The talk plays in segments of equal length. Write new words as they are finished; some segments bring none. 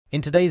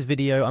In today's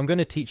video, I'm going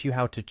to teach you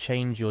how to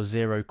change your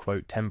Xero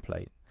quote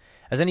template.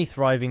 As any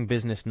thriving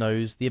business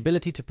knows, the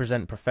ability to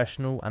present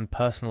professional and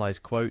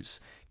personalized quotes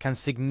can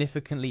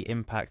significantly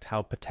impact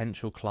how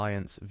potential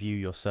clients view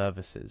your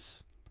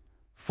services.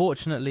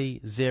 Fortunately,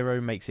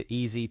 Xero makes it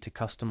easy to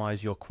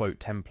customize your quote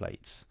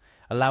templates,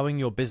 allowing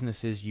your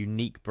business's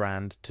unique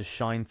brand to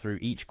shine through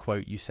each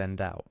quote you send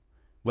out.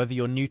 Whether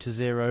you're new to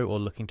Xero or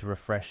looking to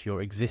refresh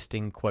your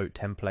existing quote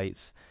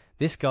templates,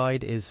 this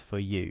guide is for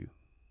you.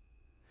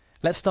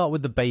 Let's start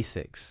with the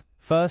basics.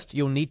 First,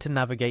 you'll need to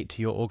navigate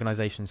to your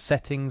organization's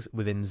settings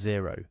within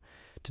Xero.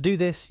 To do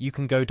this, you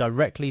can go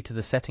directly to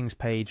the settings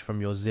page from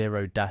your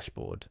Xero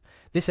dashboard.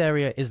 This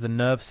area is the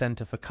nerve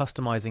center for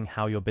customizing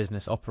how your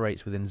business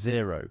operates within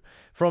Xero,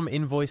 from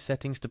invoice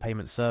settings to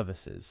payment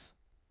services.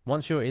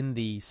 Once you're in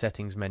the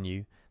settings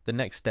menu, the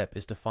next step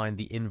is to find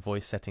the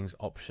invoice settings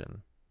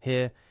option.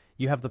 Here,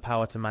 you have the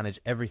power to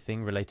manage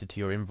everything related to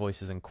your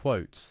invoices and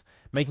quotes,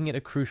 making it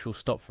a crucial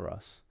stop for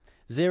us.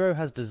 Xero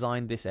has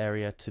designed this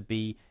area to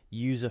be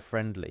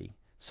user-friendly,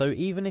 so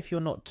even if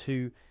you're not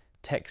too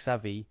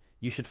tech-savvy,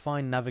 you should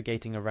find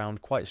navigating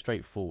around quite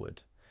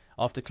straightforward.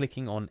 After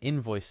clicking on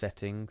Invoice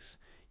Settings,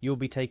 you'll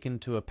be taken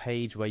to a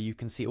page where you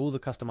can see all the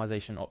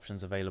customization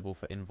options available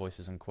for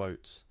invoices and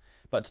quotes.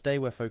 But today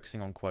we're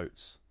focusing on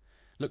quotes.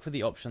 Look for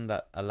the option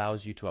that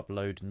allows you to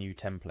upload new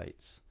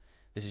templates.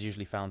 This is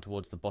usually found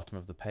towards the bottom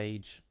of the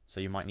page, so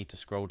you might need to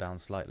scroll down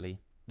slightly.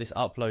 This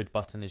upload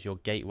button is your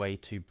gateway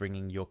to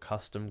bringing your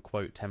custom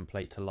quote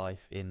template to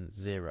life in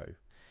Xero.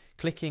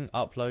 Clicking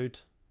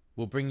upload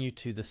will bring you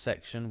to the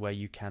section where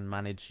you can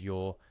manage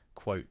your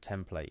quote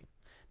template.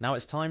 Now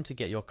it's time to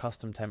get your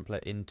custom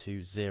template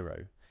into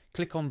Xero.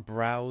 Click on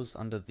Browse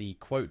under the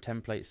quote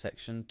template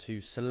section to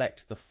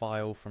select the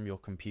file from your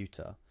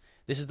computer.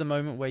 This is the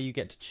moment where you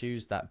get to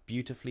choose that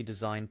beautifully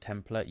designed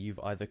template you've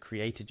either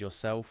created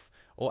yourself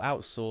or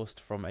outsourced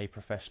from a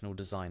professional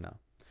designer.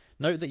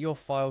 Note that your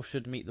file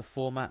should meet the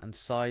format and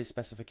size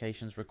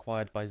specifications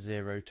required by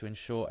Xero to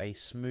ensure a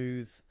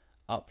smooth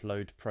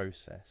upload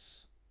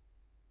process.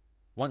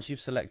 Once you've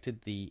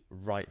selected the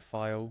right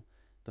file,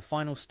 the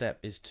final step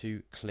is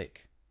to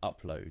click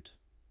Upload.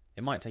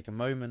 It might take a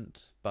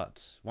moment,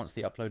 but once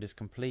the upload is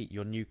complete,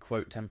 your new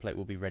quote template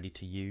will be ready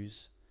to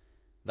use.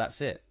 That's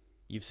it.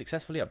 You've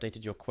successfully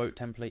updated your quote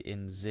template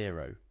in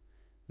Xero.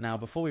 Now,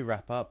 before we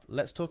wrap up,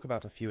 let's talk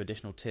about a few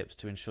additional tips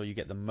to ensure you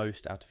get the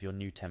most out of your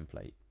new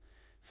template.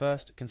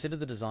 First, consider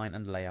the design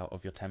and layout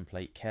of your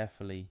template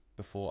carefully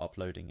before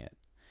uploading it.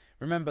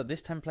 Remember,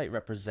 this template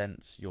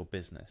represents your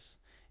business.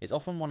 It's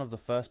often one of the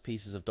first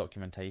pieces of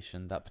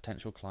documentation that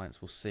potential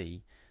clients will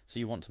see, so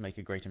you want to make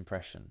a great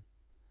impression.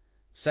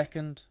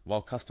 Second,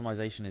 while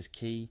customization is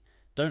key,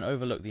 don't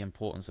overlook the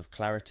importance of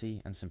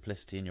clarity and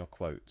simplicity in your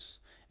quotes.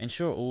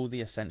 Ensure all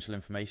the essential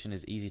information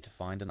is easy to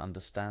find and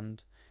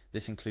understand.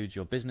 This includes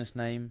your business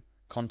name,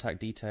 contact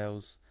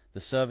details,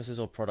 the services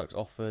or products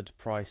offered,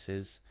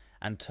 prices,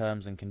 and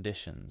terms and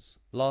conditions.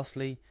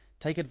 Lastly,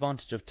 take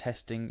advantage of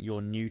testing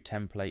your new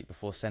template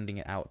before sending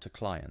it out to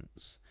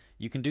clients.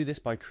 You can do this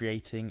by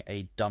creating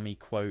a dummy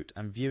quote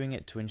and viewing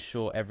it to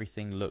ensure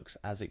everything looks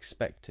as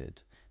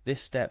expected. This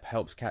step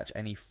helps catch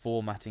any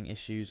formatting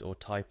issues or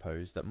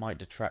typos that might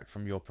detract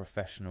from your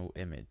professional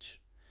image.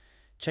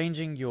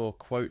 Changing your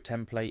quote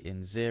template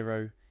in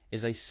Xero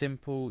is a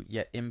simple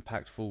yet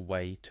impactful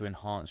way to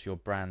enhance your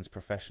brand's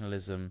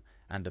professionalism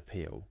and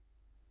appeal.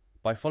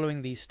 By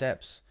following these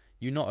steps,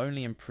 you not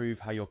only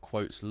improve how your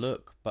quotes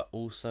look, but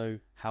also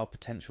how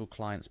potential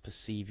clients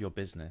perceive your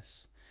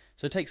business.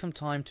 So take some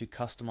time to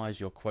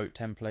customize your quote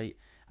template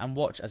and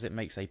watch as it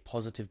makes a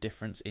positive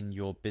difference in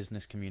your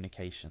business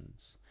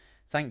communications.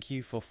 Thank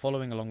you for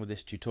following along with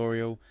this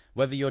tutorial.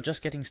 Whether you're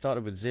just getting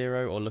started with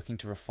Xero or looking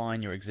to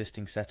refine your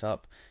existing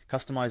setup,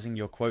 customizing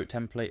your quote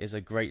template is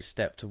a great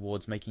step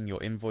towards making your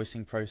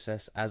invoicing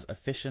process as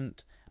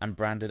efficient and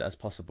branded as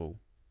possible.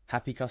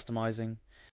 Happy customizing!